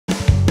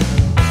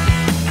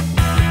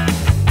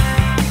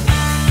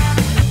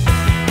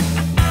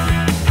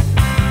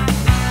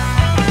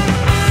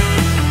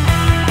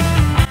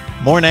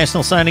More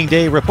National Signing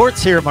Day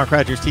reports here at Mark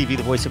Rogers TV,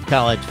 the voice of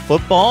college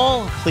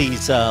football.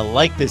 Please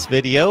like this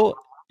video,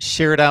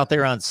 share it out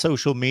there on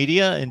social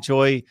media,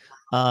 enjoy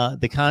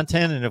the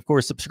content, and of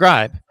course,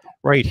 subscribe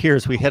right here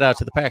as we head out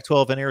to the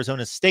Pac-12 in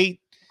Arizona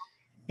State.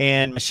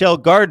 And Michelle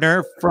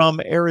Gardner from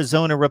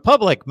Arizona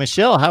Republic.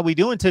 Michelle, how we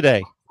doing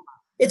today?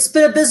 It's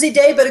been a busy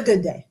day, but a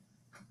good day.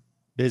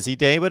 Busy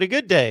day, but a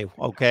good day.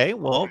 Okay,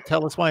 well,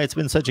 tell us why it's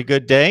been such a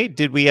good day.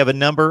 Did we have a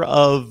number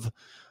of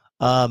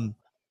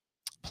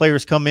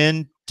players come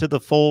in to the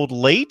fold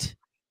late?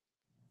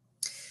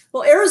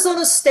 Well,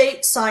 Arizona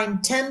State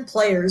signed 10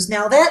 players.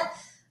 Now, that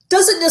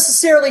doesn't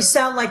necessarily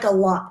sound like a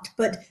lot,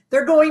 but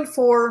they're going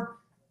for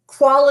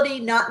quality,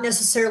 not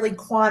necessarily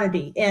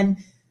quantity. And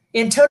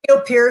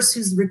Antonio Pierce,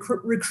 who's the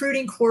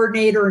recruiting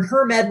coordinator, and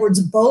Herm Edwards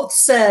both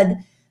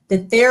said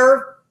that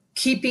they're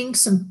keeping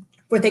some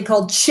what they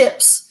call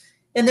chips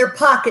in their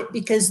pocket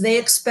because they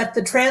expect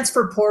the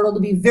transfer portal to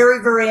be very,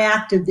 very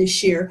active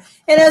this year.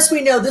 And as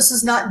we know, this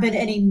has not been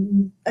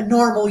a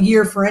normal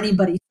year for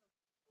anybody.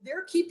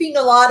 They're keeping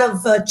a lot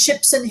of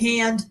chips in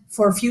hand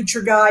for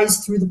future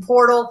guys through the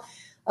portal.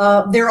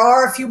 There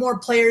are a few more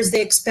players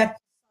they expect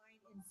to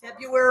sign in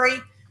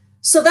February.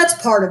 So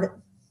that's part of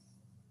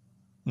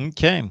it.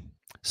 Okay.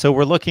 So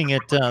we're looking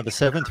at the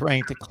 7th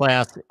ranked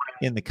class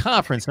in the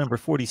conference, number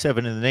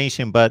 47 in the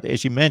nation. But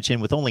as you mentioned,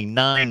 with only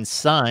 9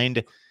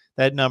 signed,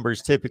 that number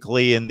is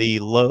typically in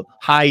the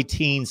high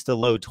teens to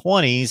low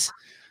 20s.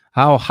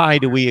 How high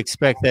do we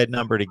expect that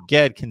number to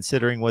get,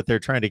 considering what they're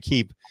trying to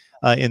keep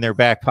in their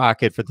back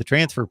pocket for the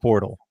transfer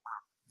portal?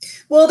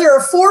 Well, there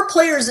are 4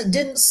 players that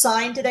didn't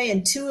sign today,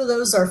 and 2 of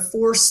those are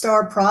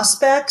 4-star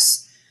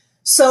prospects.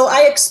 So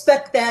I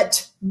expect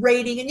that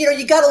rating, and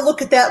you got to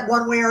look at that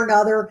one way or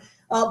another.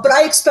 But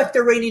I expect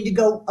their rating to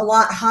go a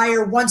lot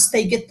higher once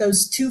they get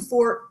those 2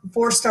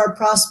 four-star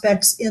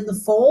prospects in the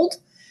fold.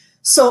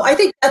 So I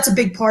think that's a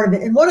big part of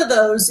it. And one of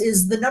those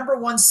is the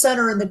 #1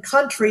 center in the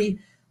country,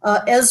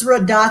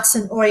 Ezra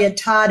Dotson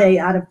Oyatade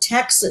out of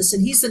Texas.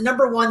 And he's the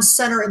 #1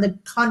 center in the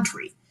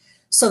country.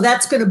 So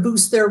that's going to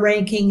boost their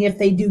ranking if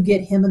they do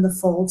get him in the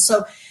fold.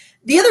 So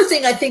the other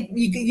thing I think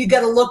you got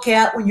to look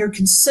at when you're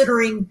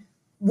considering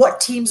what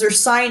teams are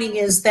signing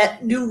is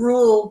that new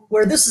rule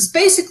where this is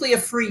basically a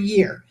free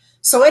year.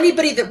 So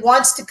anybody that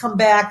wants to come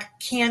back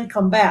can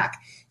come back.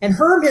 And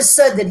Herm has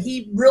said that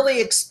he really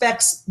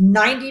expects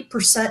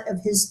 90%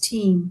 of his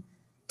team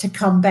to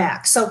come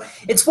back. So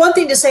it's one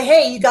thing to say,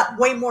 hey, you got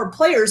way more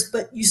players,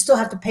 but you still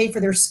have to pay for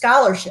their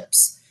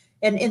scholarships.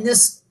 And in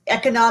this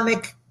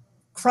economic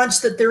crunch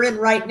that they're in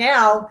right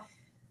now,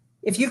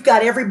 if you've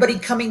got everybody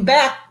coming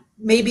back,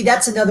 maybe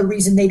that's another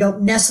reason they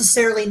don't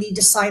necessarily need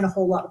to sign a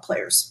whole lot of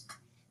players.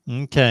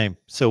 Okay.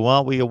 So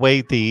while we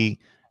await the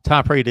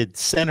top-rated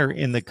center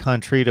in the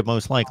country to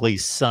most likely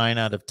sign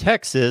out of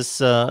Texas,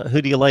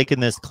 who do you like in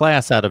this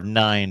class out of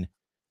 9?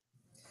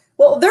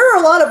 Well, there are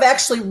a lot of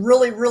actually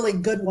really, really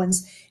good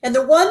ones. And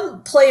the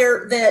one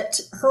player that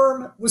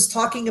Herm was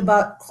talking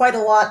about quite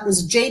a lot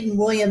was Jaden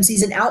Williams.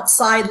 He's an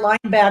outside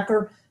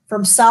linebacker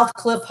from South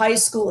Cliff High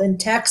School in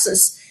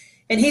Texas.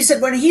 And he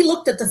said when he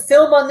looked at the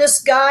film on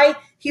this guy,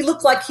 he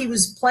looked like he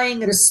was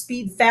playing at a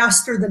speed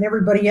faster than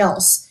everybody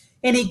else.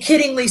 And he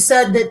kiddingly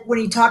said that when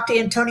he talked to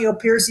Antonio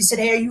Pierce, he said,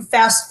 hey, are you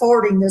fast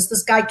forwarding this?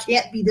 This guy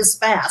can't be this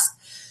fast.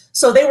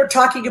 So they were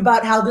talking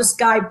about how this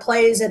guy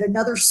plays at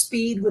another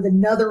speed with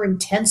another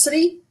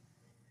intensity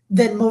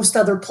than most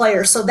other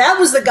players. So that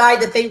was the guy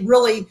that they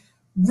really,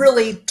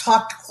 really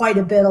talked quite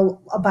a bit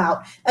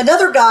about.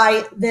 Another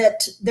guy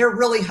that they're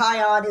really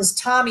high on is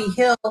Tommy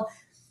Hill.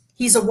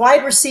 He's a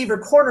wide receiver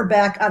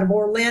cornerback out of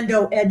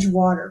Orlando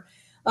Edgewater.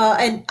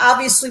 And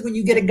obviously when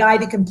you get a guy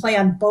that can play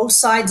on both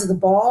sides of the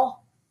ball,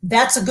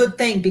 that's a good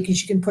thing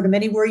because you can put him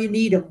anywhere you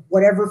need him,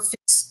 whatever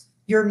fits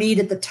your need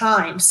at the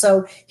time.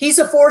 So he's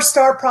a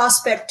 4-star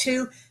prospect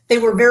too. They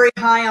were very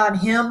high on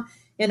him.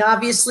 And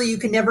obviously you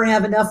can never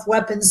have enough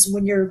weapons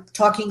when you're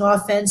talking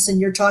offense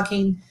and you're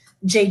talking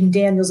Jaden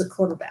Daniels at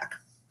quarterback.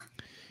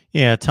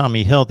 Yeah,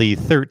 Tommy Hill, the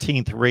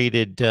 13th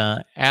rated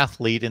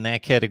athlete in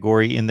that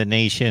category in the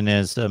nation,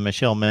 as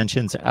Michelle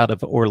mentions, out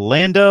of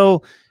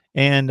Orlando.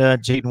 And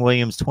Jaden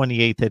Williams,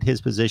 28th at his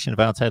position of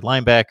outside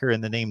linebacker,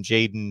 and the name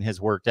Jaden has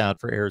worked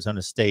out for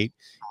Arizona State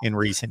in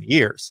recent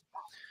years.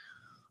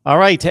 All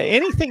right,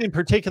 anything in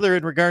particular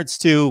in regards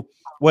to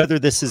whether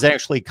this has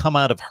actually come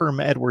out of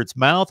Herm Edwards'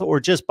 mouth or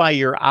just by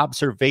your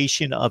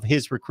observation of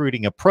his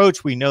recruiting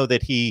approach? We know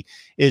that he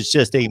is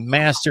just a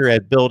master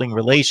at building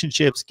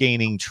relationships,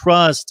 gaining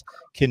trust,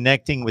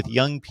 connecting with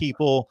young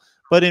people.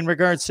 But in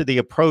regards to the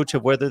approach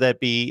of whether that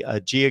be a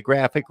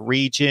geographic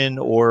region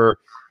or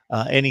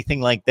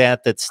anything like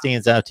that that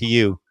stands out to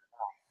you?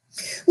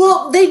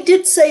 Well, they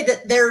did say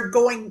that they're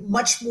going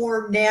much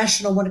more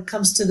national when it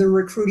comes to the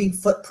recruiting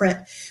footprint.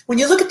 When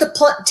you look at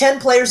the 10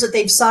 players that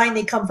they've signed,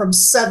 they come from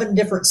 7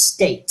 different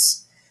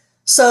states.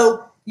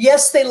 So,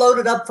 yes, they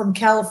loaded up from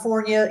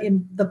California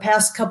in the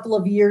past couple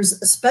of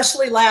years,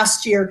 especially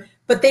last year,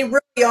 but they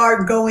really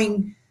are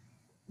going,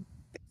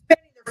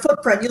 expanding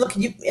footprint. You look at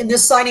you in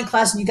this signing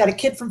class, and you got a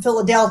kid from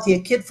Philadelphia,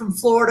 a kid from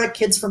Florida,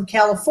 kids from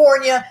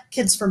California,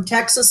 kids from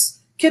Texas,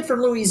 kid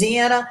from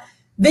Louisiana.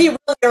 They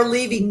really are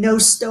leaving no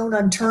stone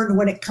unturned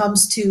when it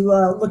comes to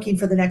looking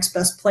for the next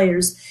best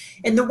players.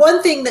 And the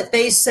one thing that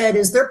they said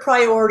is their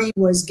priority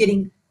was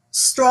getting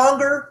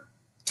stronger,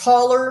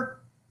 taller,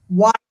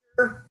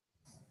 wider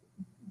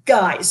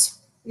guys.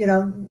 You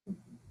know,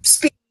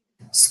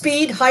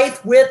 speed,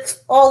 height,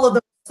 width, all of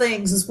those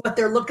things is what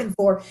they're looking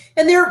for.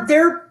 And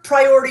their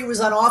priority was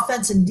on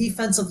offense and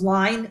defensive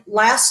line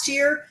last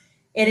year,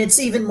 and it's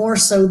even more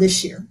so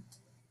this year.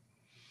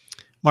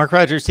 Mark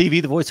Rogers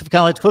TV, the voice of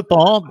college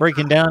football,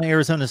 breaking down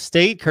Arizona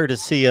State,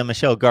 courtesy of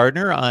Michelle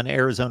Gardner on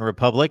Arizona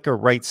Republic, or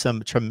writes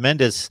some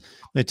tremendous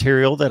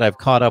material that I've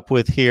caught up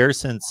with here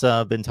since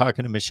I've been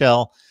talking to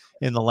Michelle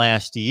in the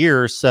last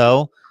year or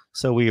so.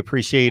 So we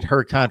appreciate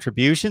her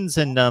contributions.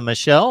 And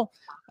Michelle,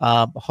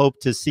 hope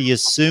to see you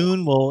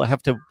soon. We'll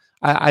have to,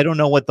 I don't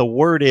know what the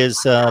word is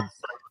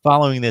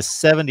following this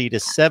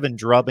 70-7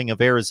 drubbing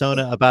of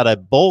Arizona about a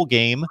bowl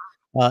game,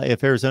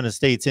 if Arizona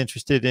State's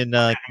interested in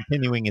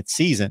continuing its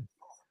season.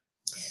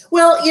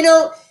 Well, you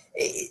know,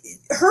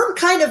 Herm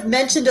kind of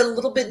mentioned it a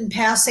little bit in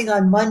passing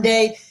on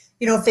Monday.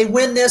 You know, if they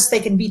win this, they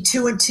can be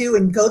 2-2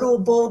 and go to a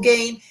bowl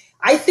game.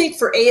 I think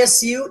for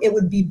ASU, it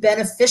would be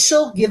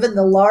beneficial given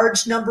the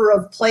large number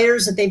of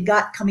players that they've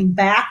got coming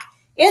back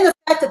and the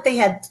fact that they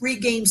had 3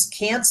 games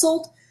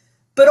canceled.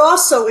 But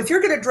also, if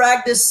you're going to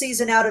drag this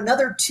season out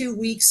another 2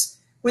 weeks,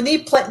 when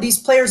these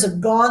players have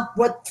gone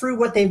through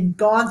what they've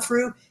gone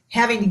through,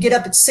 having to get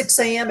up at 6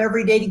 a.m.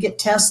 every day to get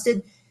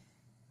tested,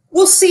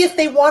 we'll see if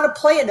they want to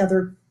play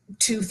another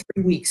 2-3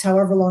 weeks,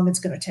 however long it's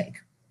going to take.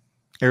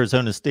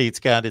 Arizona State's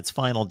got its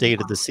final date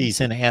of the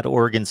season at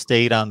Oregon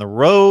State on the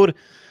road.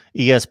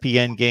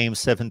 ESPN game,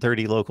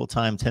 7:30 local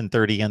time,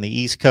 10:30 on the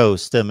East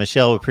Coast.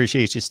 Michelle,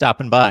 appreciate you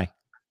stopping by.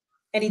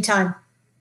 Anytime.